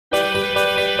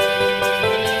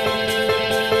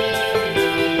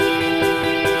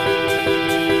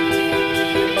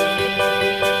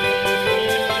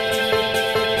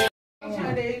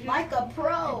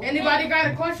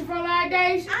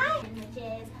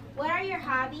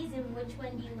hobbies, and which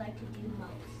one do you like to do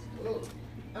most?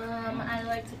 I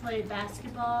like to play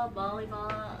basketball,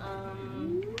 volleyball.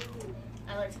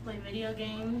 I like to play video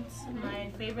games.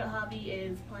 My favorite hobby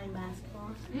is playing basketball.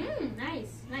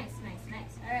 Nice. All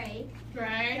right.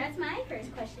 Right. That's my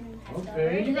first question.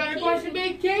 Okay. You got a question,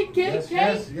 Big K?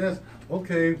 Yes.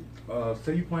 Okay.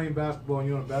 Say you're playing basketball and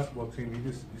you're on a basketball team.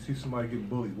 You see somebody get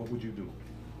bullied. What would you do?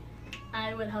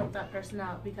 I would help that person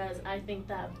out because I think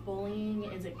that bullying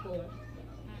isn't cool.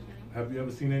 Have you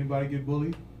ever seen anybody get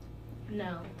bullied?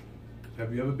 No.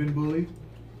 Have you ever been bullied?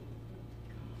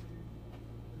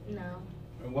 No.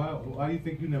 And why do you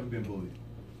think you've never been bullied?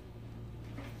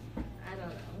 I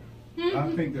don't know.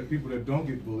 I think that people that don't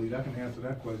get bullied, I can answer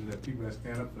that question, that people that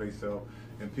stand up for themselves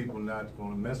and people not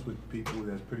going to mess with people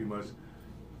that pretty much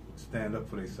stand up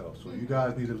for themselves. So you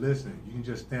guys need to listen. You can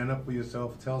just stand up for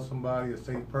yourself, tell somebody, a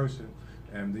safe person,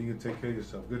 and then you can take care of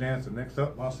yourself. Good answer. Next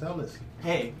up, Marcellus.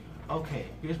 Hey, okay,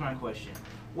 here's my question.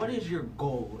 What is your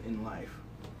goal in life?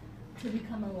 To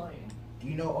become a lawyer. Do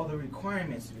you know all the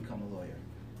requirements to become a lawyer?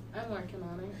 I'm working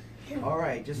on it. All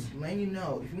right, just letting you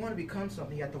know, if you want to become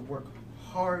something, you have to work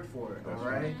hard for it, all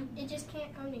right? It just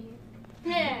can't come to you.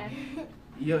 Yeah.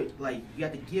 You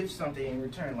have to give something in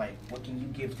return, like what can you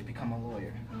give to become a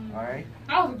lawyer, all right?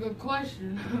 That was a good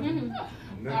question.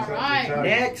 Next All up, right. Natalia.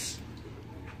 Next.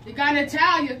 You got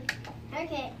Natalia.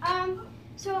 Okay.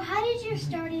 So how did you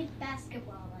start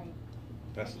basketball?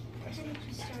 How did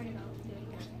you start out doing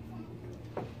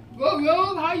that?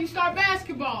 Whoa, how you start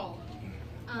basketball?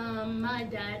 My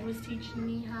dad was teaching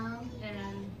me how,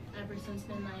 and ever since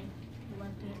then I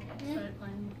loved it. Started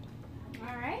playing.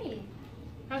 All right.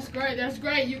 That's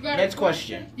great. You got Next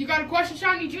question. You got a question,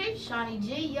 Shawnee G? Shawnee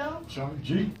G, yo. Shawnee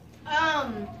G.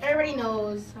 Everybody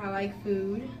knows I like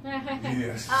food.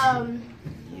 Yes.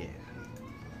 Yeah.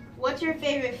 What's your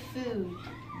favorite food?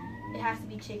 It has to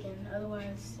be chicken,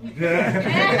 otherwise.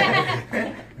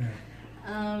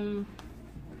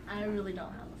 I really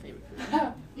don't have a favorite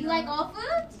food. You like all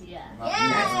foods? Yeah.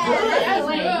 That's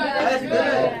good.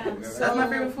 Yeah. That's my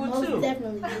favorite food Most too.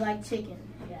 definitely, you like chicken.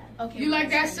 Yeah. Okay. You like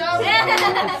that southern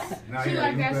Now She you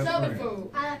like got that your best southern friend.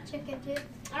 food. I like chicken too.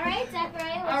 All right,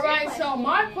 Zachariah. What's All your right, so question?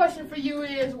 my question for you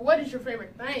is, what is your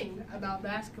favorite thing about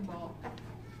basketball?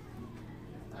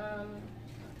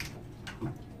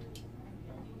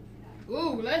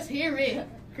 Ooh, let's hear it.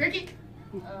 Cricket?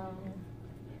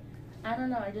 I don't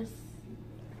know. I just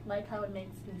like how it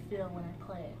makes me feel when I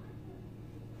play it.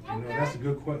 You know, that's a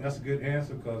good that's a good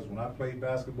answer, because when I played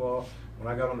basketball, when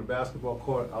I got on the basketball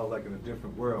court, I was like in a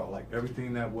different world. Like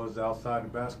everything that was outside the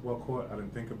basketball court, I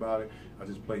didn't think about it. I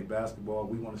just played basketball.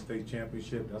 We won a state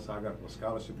championship. That's how I got a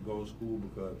scholarship to go to school,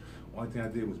 because the only thing I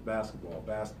did was basketball.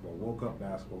 Woke up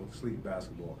basketball, went to sleep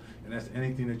basketball. And that's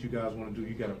anything that you guys want to do,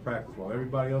 you got to practice. While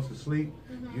everybody else is asleep,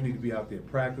 you need to be out there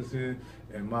practicing.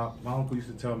 And my uncle used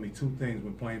to tell me two things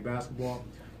when playing basketball.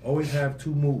 Always have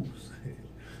two moves.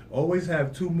 Always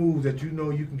have two moves that you know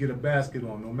you can get a basket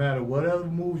on. No matter what other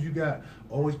moves you got,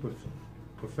 always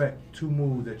perfect two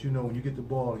moves that you know when you get the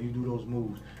ball and you do those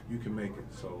moves, you can make it.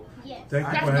 So Yes. thank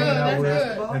you That's for hanging good, out with that's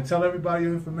us. good. And tell everybody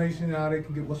your information, how they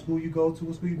can get, what school you go to,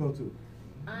 what school you go to.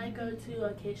 I go to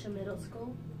Acacia Middle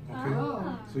School. Okay.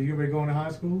 Oh. So you get ready to go into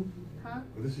high school? Huh?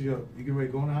 Or this is you get ready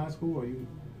to go into high school, or you?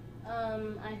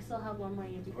 I still have one more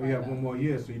year before. Oh, you I have go. one more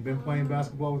year. So you've been playing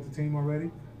basketball with the team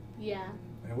already? Yeah.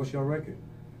 And what's your record?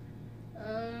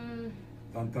 Dun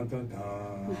dun dun dun.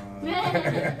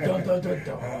 Dun dun dun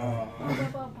dun.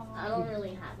 I don't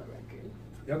really have a record.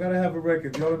 Y'all gotta have a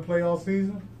record. Y'all done play all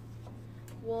season?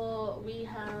 Well, we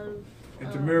have.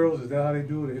 Intramurals, is that how they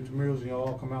do it? The intramurals, and y'all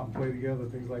all come out and play together,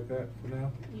 things like that for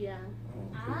now? Yeah. Oh,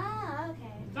 okay. Ah, okay.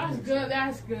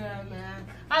 That's good, man.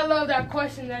 I love that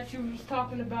question that you was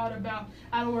talking about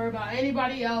I don't worry about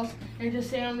anybody else and just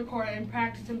stay on the court and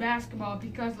practicing basketball,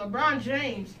 because LeBron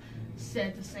James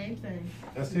said the same thing.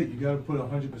 That's it. You got to put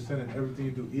 100% in everything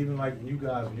you do. Even like when you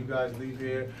guys leave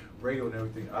here, radio and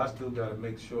everything, I still got to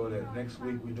make sure that next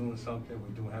week we're doing something.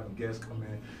 We're having guests come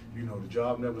in. You know, the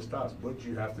job never stops, but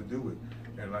you have to do it.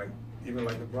 And like even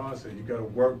like LeBron said, you got to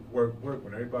work.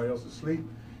 When everybody else is asleep,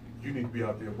 you need to be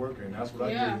out there working. And that's what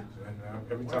I did. And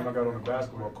every time I got on the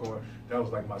basketball court, that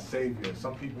was like my savior.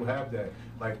 Some people have that.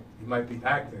 Like you might be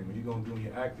acting. When you're gonna do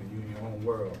your acting, you're in your own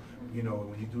world. You know,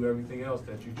 when you do everything else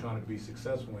that you're trying to be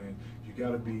successful in, you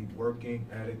got to be working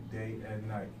at it day and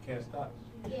night. You can't stop.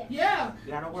 Yeah.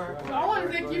 You gotta work. So I want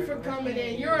to thank you for coming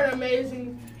in. You're an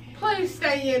amazing please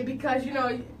stay in because you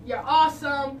know you're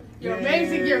awesome, you're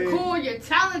amazing, you're cool, you're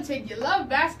talented, you love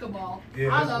basketball. Yeah,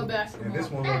 I love basketball. And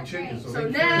this one on chicken. So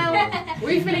now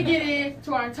we finna get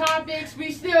into our topics.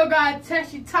 We still got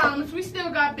Tessie Thomas, we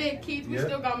still got Big Keith, we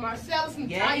still got Marcellus and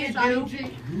Tanya Johnny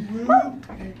G.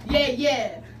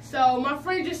 Yeah. So my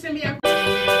friend just sent me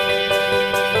a